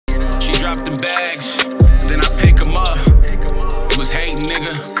drop them bags, then I pick them up. It was hating,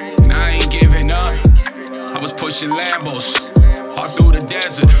 nigga, now I ain't giving up. I was pushing Lambos, all through the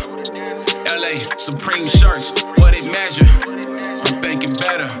desert. LA, Supreme shirts, what it measure? I'm thinking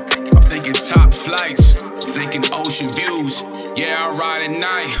better, I'm thinking top flights, thinking ocean views. Yeah, I ride at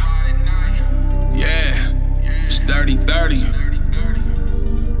night. Yeah, it's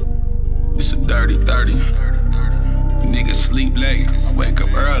 30-30. It's a dirty 30. Niggas sleep late, I wake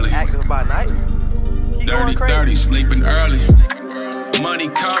up early. Active by night. 30-30, sleeping early. Money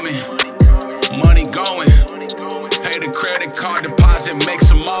coming, money going. Pay the credit card deposit, make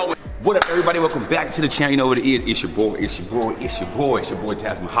some more. What up, everybody? Welcome back to the channel. You know what it is. It's your boy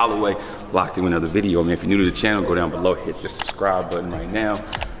Tasman Holloway. Locked in with another video, man. If you're new to the channel, go down below, hit the subscribe button right now.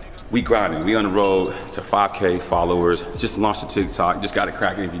 We grinding. We on the road to 5K followers. Just launched a TikTok. Just got it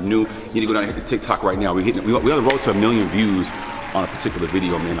cracking. If you're new, you need to go down and hit the TikTok right now. We on the road to 1 million views on a particular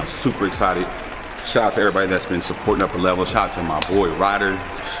video, man. I'm super excited. Shout out to everybody that's been supporting up a level. Shout out to my boy Ryder,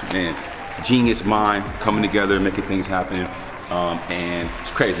 man. Genius mind coming together, making things happen. And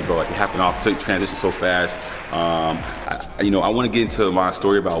it's crazy, bro. Like, it happened off, took transition so fast. I want to get into my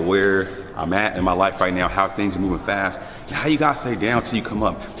story about where I'm at in my life right now, how things are moving fast, and how you gotta stay down till you come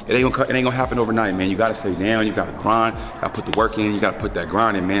up. It ain't gonna happen overnight, man. You gotta stay down, you gotta grind, gotta put the work in, you gotta put that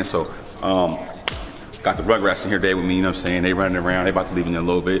grind in, man. So, got the Rugrats in here today with me, you know what I'm saying? They running around, they about to leave in a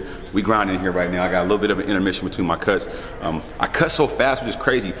little bit. We grinding here right now. I got a little bit of an intermission between my cuts. I cut so fast, which is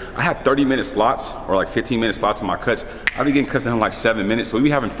crazy. I have 30-minute slots, or like 15-minute slots in my cuts. I be getting cuts in like 7 minutes, so we be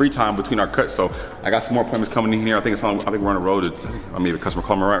having free time between our cuts. So I got some more appointments coming in here. I think we're on the road to, I mean, a customer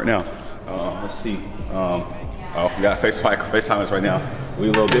calling me right now. Let's see. Oh, we got FaceTime us right now. We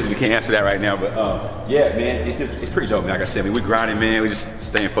a little busy, we can't answer that right now, but yeah, man, it's pretty dope, man. Like I said, man, we grinding, man. We just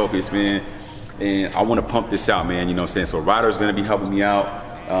staying focused, man. And I want to pump this out, man, you know what I'm saying? So Ryder's gonna be helping me out.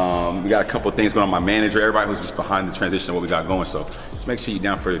 We got a couple of things going on. My manager, everybody who's just behind the transition of what we got going. So just make sure you're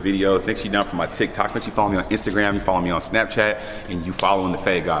down for the videos. Make sure you're down for my TikTok. Make sure you follow me on Instagram. You follow me on Snapchat. And you following the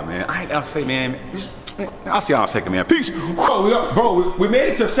Fade God, man. I ain't gotta say, man, I'll see y'all in a second, man. Peace. Bro, we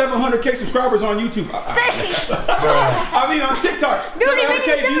made it to 700K subscribers on YouTube. I mean, on TikTok.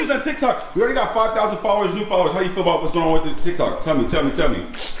 700K views on TikTok. We already got 5,000 followers, new followers. How you feel about what's going on with the TikTok? Tell me.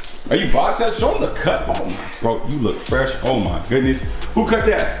 Are you boss that? Show them the cut. Oh my, bro, you look fresh. Oh my goodness. Who cut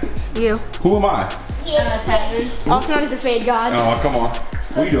that? You. Who am I? Tasman. Also known as the Fade God. Oh, come on.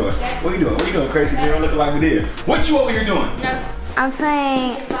 What you doing? What you doing, crazy girl? Looking like we did. What you over here doing? No. I'm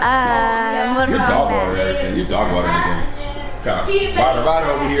playing, Your dog water everything. Your dog water everything.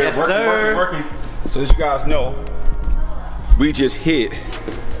 Ryder over here. Yes, working. So as you guys know, we just hit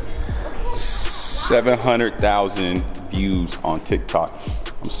 700,000 views on TikTok.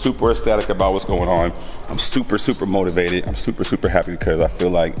 I'm super ecstatic about what's going on. I'm super motivated. I'm super happy because I feel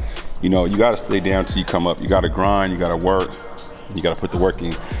like, you know, you gotta stay down till you come up. You gotta grind, you gotta work, and you gotta put the work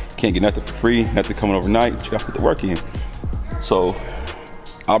in. You can't get nothing for free, nothing coming overnight, but you gotta put the work in. So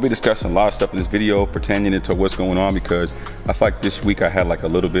I'll be discussing a lot of stuff in this video pertaining to what's going on, because I feel like this week I had like a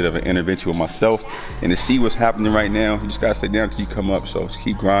little bit of an intervention with myself, and to see what's happening right now, you just gotta stay down till you come up. So just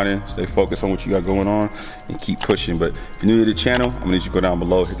keep grinding, stay focused on what you got going on, and keep pushing. But if you're new to the channel, I'm gonna need you to go down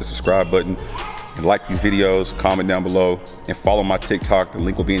below, hit the subscribe button, and like these videos, comment down below, and follow my TikTok. The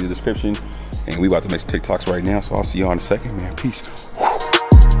link will be in the description. And we about to make some TikToks right now, so I'll see y'all in a second, man. Peace.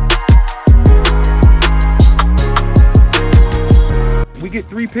 We get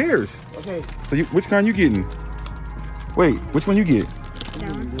 3 pairs. Okay. So which kind you getting? Wait, which one you get?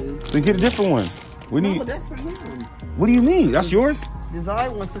 So you get a different one. We need. No, that's for him. What do you mean? That's yours?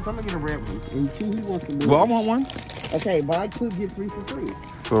 Design one, since I'm gonna get a red one. And 2 he wants to do. Well, I want one. Okay, buy 2, get 3 for free.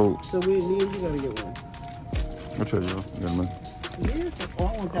 So me and you gotta get one. I'll tell you, you got money. Yes, I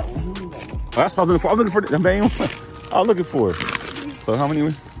want that one. Who need that one? Oh, that's what I was looking for. I was looking for the main one. I was looking for it. So how many?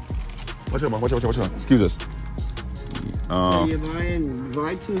 Watch out. Excuse us. So you're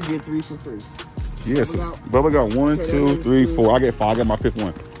buy 2, get 3 for free. Yes. Bubba got 1, 2, 3, 4. I get 5. I got my 5th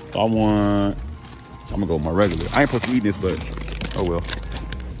one. So I'm gonna go with my regular. I ain't supposed to eat this, but oh well.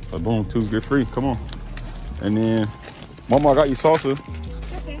 So boom, 2 get free. Come on. And then, Mama, I got you salsa.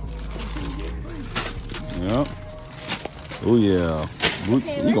 Okay. Yep. Oh yeah.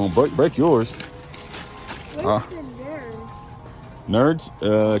 Okay, you gonna break yours. Where's the nerds?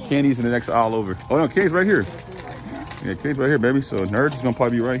 Candy's in the next aisle over. Oh no, candy's right here. Yeah, candy's right here, baby. So nerds is gonna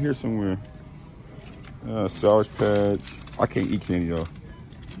probably be right here somewhere. Sour Patch. I can't eat candy, y'all.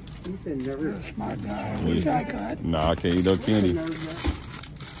 You said nerds. My God. Wish I could. Nah, I can't eat no candy. I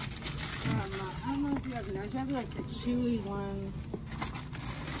don't know if you have nerds. You have like the chewy ones.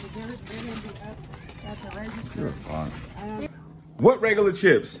 They're gonna be up at the register. What regular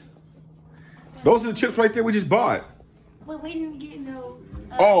chips? Those are the chips right there we just bought. But we didn't get no.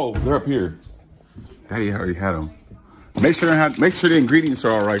 Oh, they're up here. Daddy already had them. Make sure the ingredients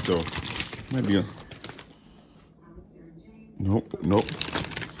are all right though. Might be a. Nope.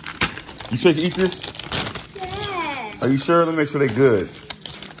 You sure you can eat this? Yeah. Are you sure? Let me make sure they're good.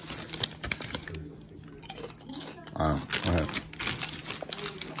 All right, go ahead.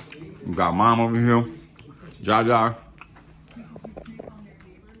 We got Mom over here. Jaja.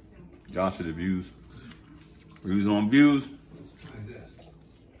 Josh to the views. Views on views.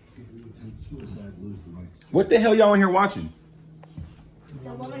 What the hell y'all in here watching?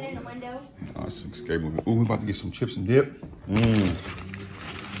 The woman in the window. Oh, some scary movie. Ooh, we about to get some chips and dip. Let me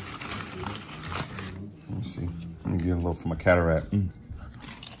see. Let me get a little for my cataract.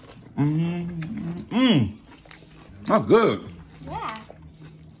 That's good. Yeah.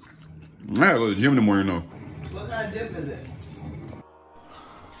 I gotta go to the gym in the morning though. What kind of dip is it?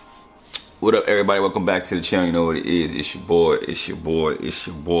 What up, everybody? Welcome back to the channel. You know what it is. It's your boy. It's your boy. It's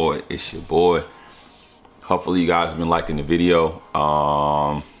your boy. It's your boy. Hopefully you guys have been liking the video.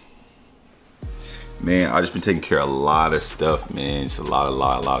 Man, I just been taking care of a lot of stuff, man. It's a lot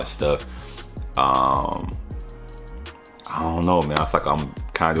of stuff. I don't know, man. I feel like I'm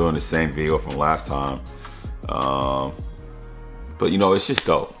kind of doing the same video from last time. But you know, it's just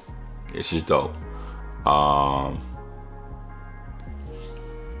dope. It's just dope. I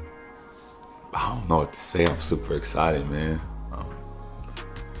don't know what to say. I'm super excited, man.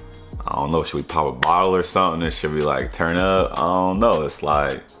 I don't know. Should we pop a bottle or something? Or should we like turn up? I don't know. It's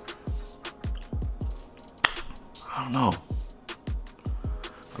like, I don't know.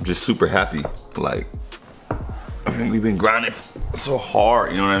 I'm just super happy. Like, I mean, we've been grinding so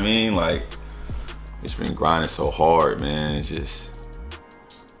hard. You know what I mean? Like, it's been grinding so hard, man. It's just,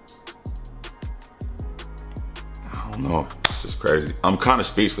 I don't know. It's just crazy. I'm kind of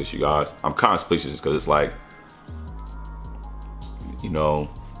speechless, you guys. I'm kind of speechless because it's like, you know,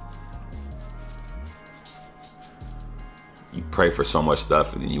 you pray for so much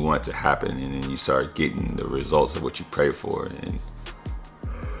stuff and then you want it to happen and then you start getting the results of what you pray for. And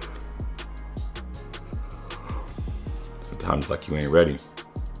sometimes it's like you ain't ready.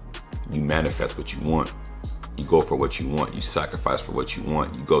 You manifest what you want. You go for what you want. You sacrifice for what you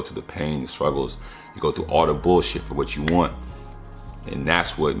want. You go through the pain, the struggles. You go through all the bullshit for what you want. And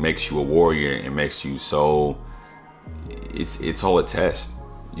that's what makes you a warrior and makes you so, it's all a test.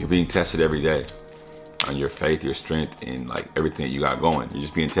 You're being tested every day on your faith, your strength, and like everything that you got going. You're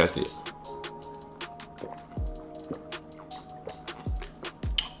just being tested.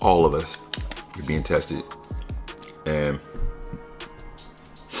 All of us, you're being tested. And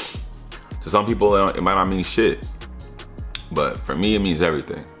to some people, it might not mean shit. But for me, it means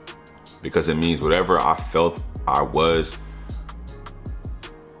everything. Because it means whatever I felt I was,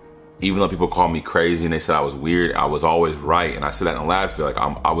 even though people called me crazy and they said I was weird, I was always right. And I said that in the last video, like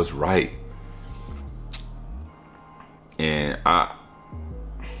I was right. And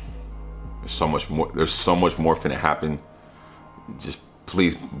there's so much more finna happen. Just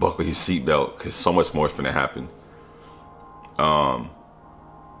please buckle your seatbelt, because so much more is finna happen.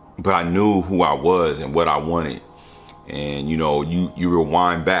 But I knew who I was and what I wanted. And you know, you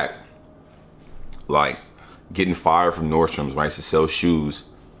rewind back, like getting fired from Nordstrom's, right, to sell shoes,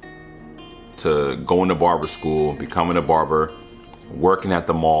 to going to barber school, becoming a barber, working at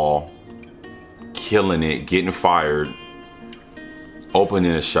the mall, killing it, getting fired,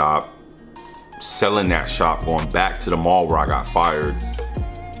 opening a shop, selling that shop, going back to the mall where I got fired,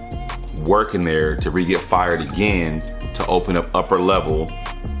 working there to get fired again, to open up upper level,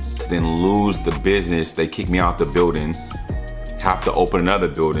 to then lose the business. They kick me out the building, have to open another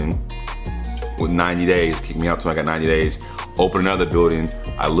building with 90 days, kick me out till I got 90 days, open another building,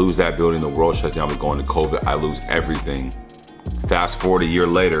 I lose that building, the world shuts down, we're going to COVID, I lose everything. Fast forward a year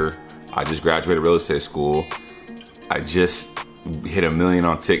later, I just graduated real estate school. I just hit 1 million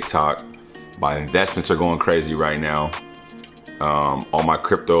on TikTok. My investments are going crazy right now. All my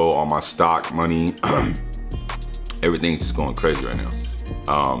crypto, all my stock money, everything's just going crazy right now.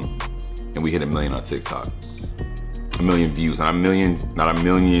 And we hit 1 million on TikTok. 1 million views, not a million.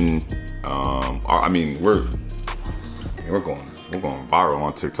 I mean, we're going viral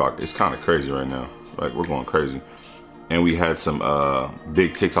on TikTok. It's kind of crazy right now. Like, we're going crazy. And we had some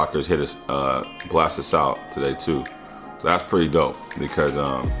big TikTokers hit us, blast us out today too. So that's pretty dope because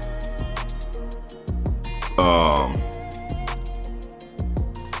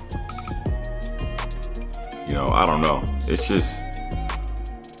you know, I don't know. It's just,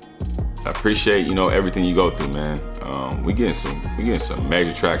 I appreciate, you know, everything you go through, man. We getting some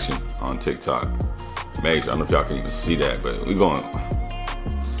major traction on TikTok. Major. I don't know if y'all can even see that, but we going.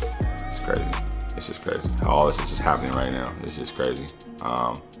 It's crazy. It's just crazy how all this is just happening right now. It's just crazy.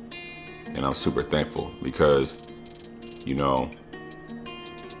 And I'm super thankful because, you know,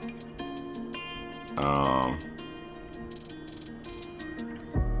 I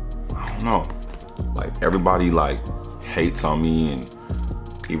don't know, like everybody like hates on me, and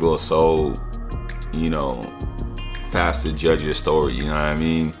people are so, you know, fast to judge your story, you know what I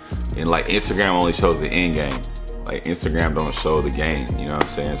mean? And like Instagram only shows the end game. Like Instagram don't show the game, you know what I'm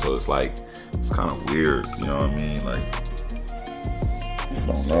saying? So it's like, it's kind of weird, you know what I mean? Like, I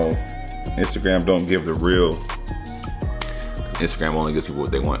don't know. Instagram don't give the real. Instagram only gives people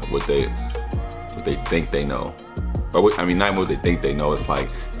what they want, what they think they know. Or I mean, not what they think they know. It's like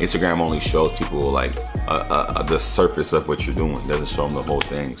Instagram only shows people like the surface of what you're doing. It doesn't show them the whole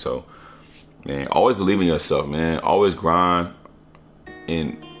thing. So, man, always believe in yourself, man. Always grind.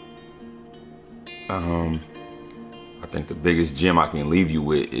 And I think the biggest gem I can leave you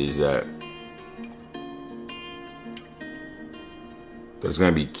with is that there's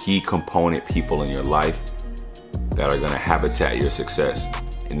gonna be key component people in your life that are gonna habitat your success.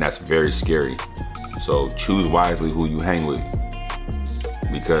 And that's very scary. So choose wisely who you hang with,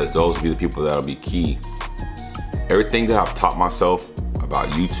 because those will be the people that'll be key. Everything that I've taught myself about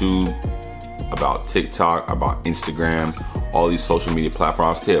YouTube, about TikTok, about Instagram, all these social media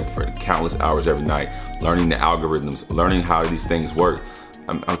platforms, I stay up for countless hours every night, learning the algorithms, learning how these things work.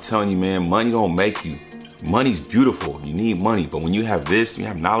 I'm telling you, man, money don't make you. Money's beautiful, you need money, but when you have this, you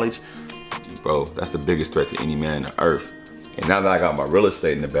have knowledge, bro, that's the biggest threat to any man on the earth. And now that I got my real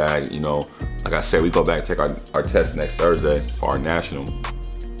estate in the bag, you know, like I said, we go back and take our test next Thursday for our national.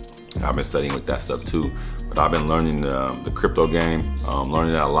 And I've been studying with that stuff too. But I've been learning the crypto game,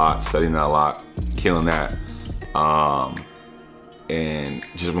 learning that a lot, studying that a lot, killing that. And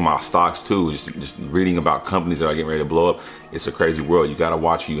just with my stocks too, just reading about companies that are getting ready to blow up. It's a crazy world. You gotta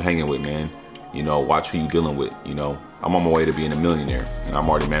watch who you hanging with, man. You know, watch who you dealing with, you know. I'm on my way to being a millionaire, and I'm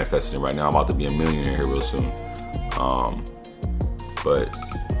already manifesting it right now. I'm about to be a millionaire here real soon. But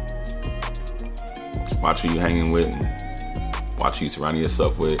watch who you hanging with, and watch who you surrounding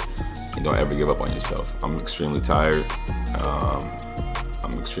yourself with, and don't ever give up on yourself. I'm extremely tired.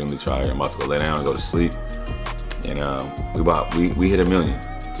 I'm extremely tired. I'm about to go lay down and go to sleep. And we hit 1 million.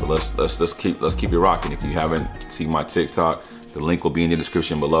 So let's keep it rocking. If you haven't seen my TikTok, the link will be in the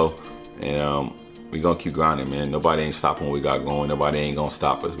description below. And we gonna keep grinding, man. Nobody ain't stopping what we got going. Nobody ain't gonna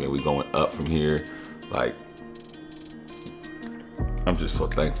stop us, man. We going up from here. Like, I'm just so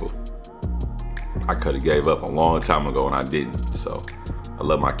thankful. I could have gave up a long time ago and I didn't. So I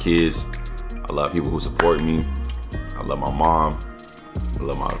love my kids. I love people who support me. I love my mom. I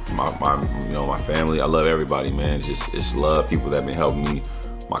love my family. I love everybody, man. Just love people that have been helping me,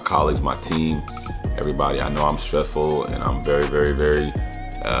 my colleagues, my team, everybody. I know I'm stressful and I'm very, very, very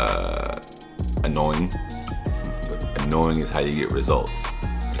annoying. But annoying is how you get results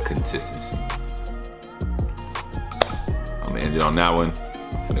and consistency. I'm gonna end it on that one.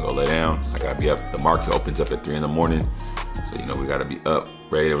 I'm finna go lay down. I gotta be up. The market opens up at 3 in the morning. So, you know, we gotta be up,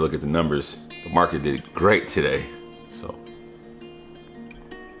 ready to look at the numbers. The market did great today. So,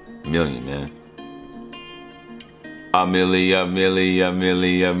 1 million, man. 1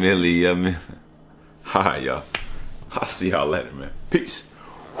 million. All right, y'all. I'll see y'all later, man. Peace.